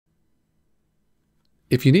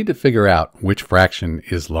If you need to figure out which fraction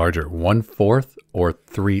is larger, 1/4 or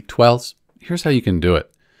 3/12, here's how you can do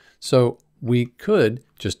it. So we could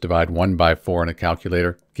just divide 1 by 4 on a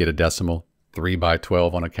calculator, get a decimal, 3 by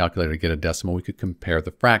 12 on a calculator, get a decimal. We could compare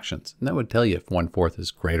the fractions, and that would tell you if 1/4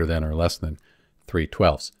 is greater than or less than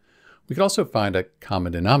 3/12. We could also find a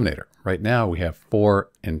common denominator. Right now we have 4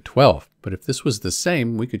 and 12, but if this was the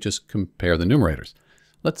same, we could just compare the numerators.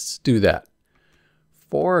 Let's do that.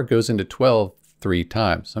 4 goes into 12 3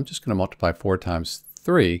 times. I'm just going to multiply 4 times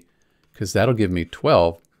 3 because that'll give me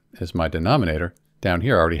 12 as my denominator. Down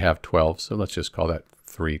here I already have 12, so let's just call that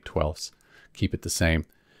 3/12. Keep it the same.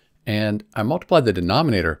 And I multiply the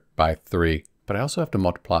denominator by 3, but I also have to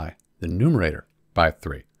multiply the numerator by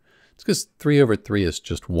 3. It's because 3 over 3 is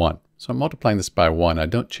just 1. So I'm multiplying this by 1. I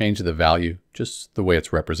don't change the value, just the way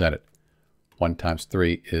it's represented. 1 times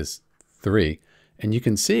 3 is 3. And you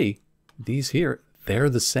can see these here, they're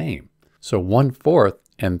the same. So 1/4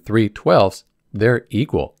 and 3/12, they're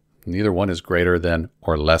equal. Neither one is greater than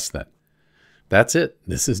or less than. That's it.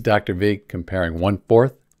 This is Dr. Vig comparing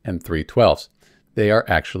 1/4 and 3/12. They are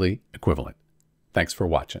actually equivalent. Thanks for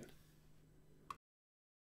watching.